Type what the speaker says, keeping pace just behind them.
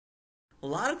A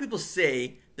lot of people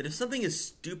say that if something is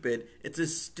stupid, it's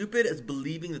as stupid as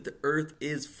believing that the earth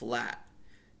is flat.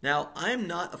 Now, I'm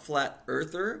not a flat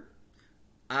earther.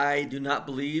 I do not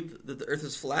believe that the earth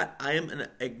is flat. I am an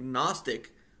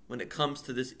agnostic when it comes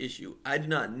to this issue. I do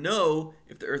not know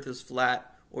if the earth is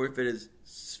flat or if it is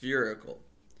spherical.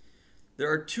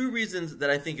 There are 2 reasons that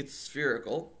I think it's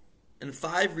spherical and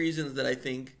 5 reasons that I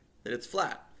think that it's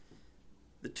flat.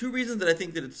 The 2 reasons that I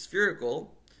think that it's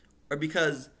spherical are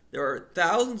because there are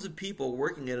thousands of people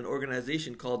working at an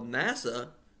organization called NASA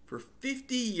for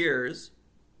 50 years,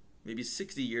 maybe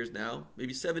 60 years now,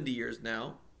 maybe 70 years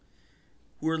now,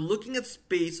 who are looking at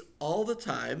space all the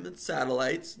time and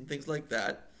satellites and things like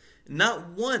that. Not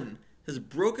one has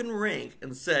broken rank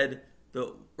and said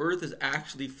the earth is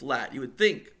actually flat. You would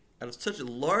think out of such a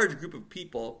large group of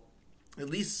people, at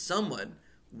least someone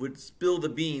would spill the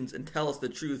beans and tell us the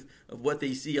truth of what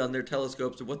they see on their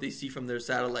telescopes or what they see from their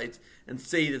satellites and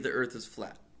say that the earth is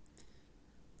flat.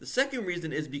 The second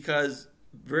reason is because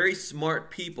very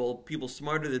smart people, people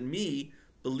smarter than me,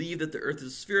 believe that the earth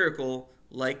is spherical,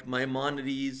 like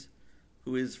Maimonides,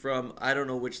 who is from I don't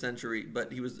know which century,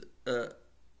 but he was,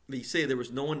 they say there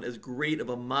was no one as great of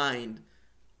a mind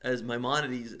as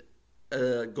Maimonides,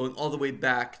 going all the way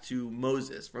back to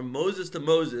Moses. From Moses to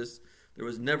Moses, there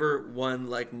was never one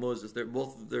like Moses.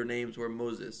 Both of their names were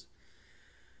Moses.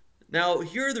 Now,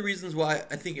 here are the reasons why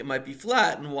I think it might be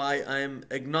flat and why I'm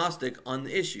agnostic on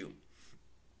the issue.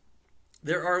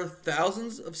 There are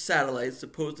thousands of satellites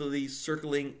supposedly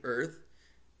circling Earth,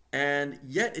 and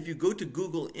yet if you go to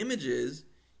Google Images,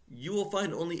 you will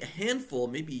find only a handful,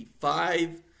 maybe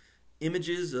 5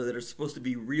 images that are supposed to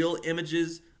be real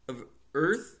images of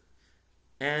Earth.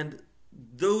 And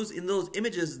in those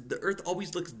images, the Earth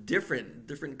always looks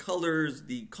different colors,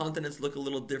 the continents look a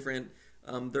little different,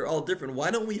 they're all different.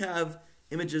 Why don't we have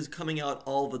images coming out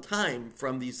all the time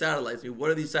from these satellites? I mean,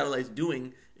 what are these satellites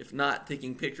doing if not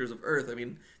taking pictures of Earth? I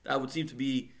mean, that would seem to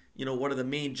be, one of the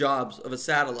main jobs of a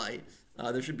satellite.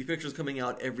 There should be pictures coming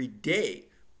out every day,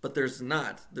 but there's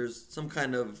not. There's some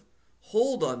kind of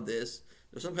hold on this.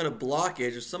 There's some kind of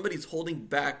blockage, or somebody's holding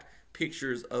back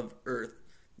pictures of Earth.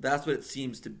 That's what it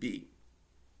seems to be.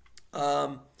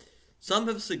 Some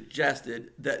have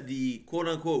suggested that the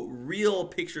quote-unquote real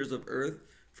pictures of Earth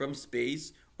from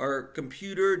space are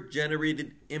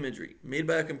computer-generated imagery, made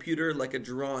by a computer like a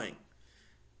drawing.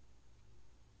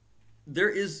 There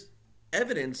is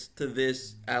evidence to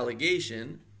this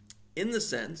allegation in the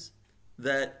sense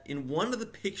that in one of the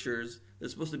pictures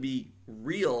that's supposed to be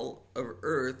real of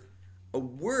Earth, a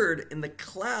word in the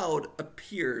cloud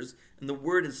appears, and the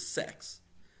word is sex.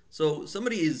 So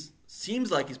somebody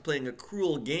seems like he's playing a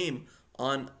cruel game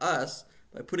on us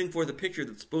by putting forth a picture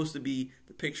that's supposed to be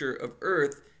the picture of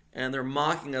Earth, and they're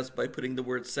mocking us by putting the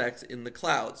word sex in the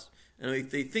clouds. And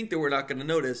they think that we're not going to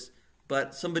notice,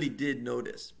 but somebody did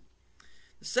notice.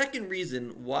 The second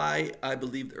reason why I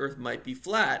believe the Earth might be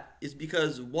flat is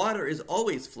because water is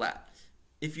always flat.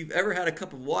 If you've ever had a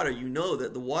cup of water, you know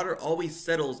that the water always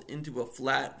settles into a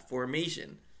flat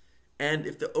formation. And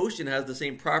if the ocean has the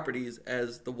same properties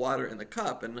as the water in the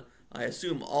cup, and I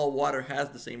assume all water has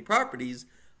the same properties,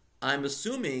 I'm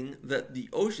assuming that the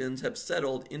oceans have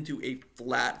settled into a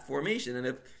flat formation. And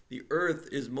if the Earth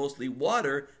is mostly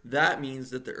water, that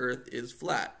means that the Earth is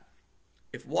flat.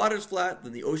 If water is flat,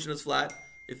 then the ocean is flat.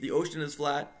 If the ocean is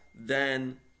flat,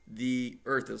 then the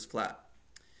Earth is flat.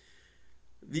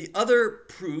 The other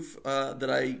proof that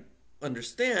I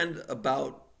understand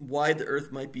about why the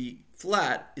Earth might be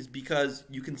flat is because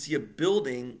you can see a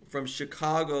building from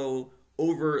Chicago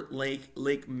over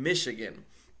Lake Michigan.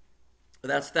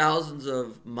 That's thousands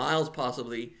of miles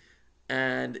possibly,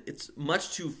 and it's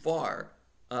much too far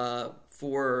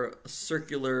for a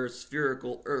circular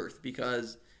spherical Earth,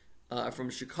 because from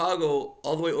Chicago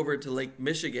all the way over to Lake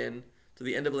Michigan, to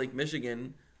the end of Lake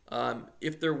Michigan,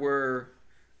 if there were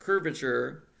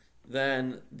curvature,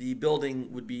 then the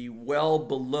building would be well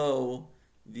below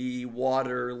the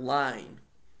water line.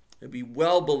 It would be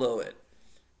well below it.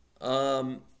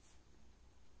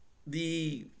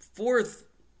 The fourth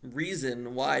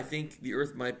reason why I think the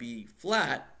Earth might be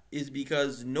flat is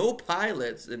because no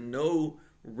pilots and no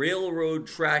railroad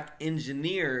track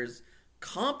engineers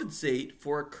compensate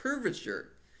for a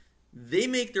curvature. They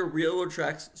make their railroad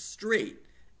tracks straight,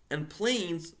 and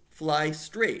planes fly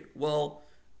straight. Well,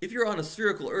 if you're on a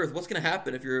spherical Earth, what's going to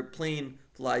happen if your plane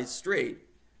flies straight?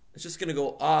 It's just going to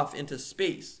go off into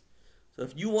space. So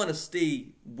if you want to stay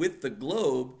with the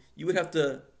globe, you would have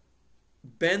to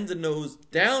bend the nose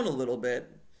down a little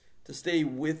bit to stay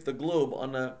with the globe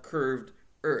on a curved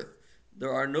Earth.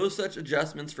 There are no such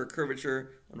adjustments for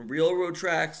curvature on railroad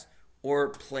tracks or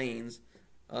planes.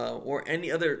 or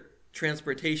any other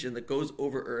transportation that goes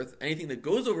over Earth. Anything that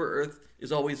goes over Earth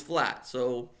is always flat.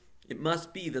 So it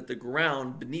must be that the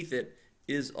ground beneath it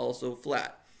is also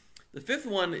flat. The fifth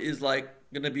one is like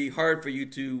going to be hard for you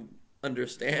to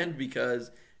understand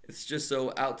because it's just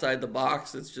so outside the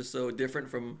box. It's just so different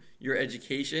from your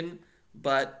education.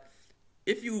 But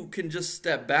if you can just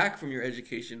step back from your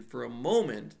education for a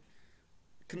moment,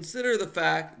 consider the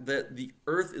fact that the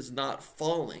earth is not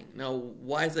falling. Now,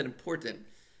 why is that important?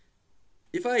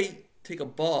 If I take a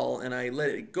ball and I let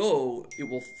it go, it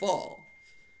will fall.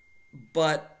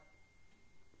 But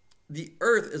the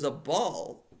earth is a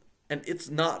ball and it's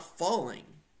not falling.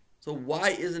 So why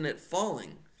isn't it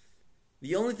falling?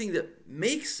 The only thing that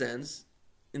makes sense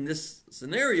in this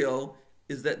scenario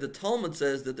is that the Talmud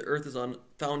says that the earth is on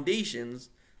foundations.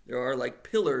 There are like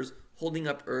pillars holding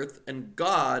up earth, and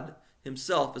God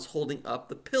himself is holding up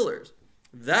the pillars.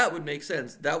 That would make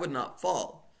sense. That would not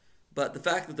fall. But the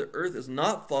fact that the earth is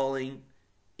not falling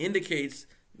indicates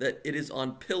that it is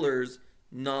on pillars,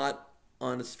 not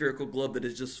on a spherical globe that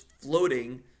is just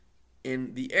floating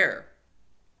in the air.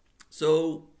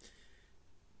 So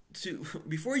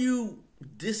before you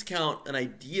discount an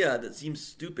idea that seems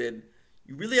stupid,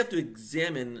 you really have to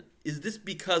examine, is this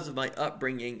because of my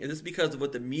upbringing? Is this because of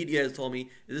what the media has told me?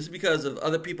 Is this because of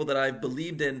other people that I've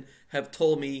believed in have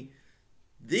told me?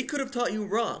 They could have taught you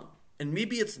wrong, and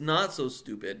maybe it's not so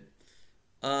stupid.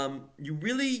 You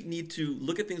really need to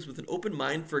look at things with an open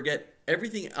mind, forget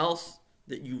everything else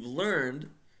that you've learned,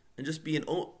 and just be an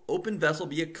open vessel,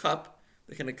 be a cup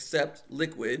that can accept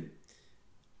liquid,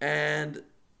 and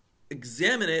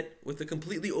examine it with a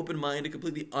completely open mind, a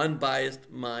completely unbiased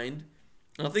mind.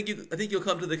 And I think you'll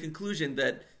come to the conclusion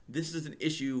that this is an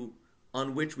issue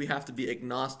on which we have to be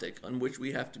agnostic, on which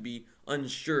we have to be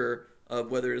unsure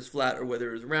of whether it is flat or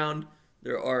whether it is round.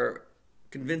 There are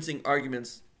convincing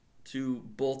arguments to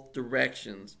both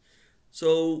directions.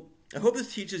 So I hope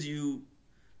this teaches you,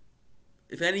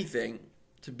 if anything,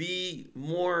 to be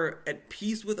more at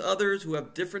peace with others who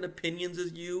have different opinions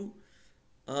as you.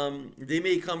 They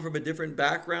may come from a different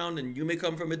background and you may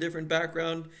come from a different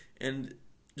background, and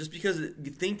just because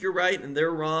you think you're right and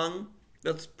they're wrong,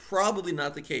 that's probably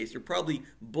not the case. You're probably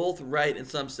both right in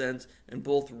some sense and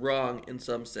both wrong in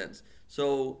some sense.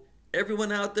 So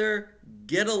everyone out there,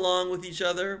 get along with each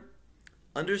other.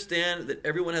 Understand that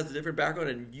everyone has a different background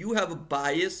and you have a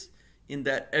bias in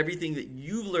that everything that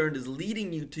you've learned is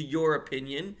leading you to your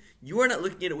opinion. You are not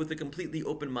looking at it with a completely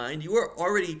open mind. You are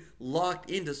already locked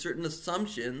into certain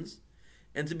assumptions.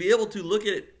 And to be able to look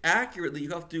at it accurately, you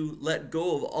have to let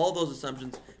go of all those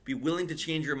assumptions, be willing to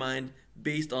change your mind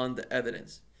based on the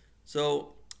evidence.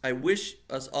 So I wish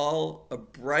us all a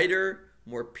brighter,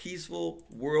 more peaceful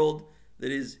world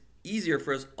that is easier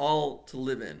for us all to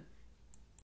live in.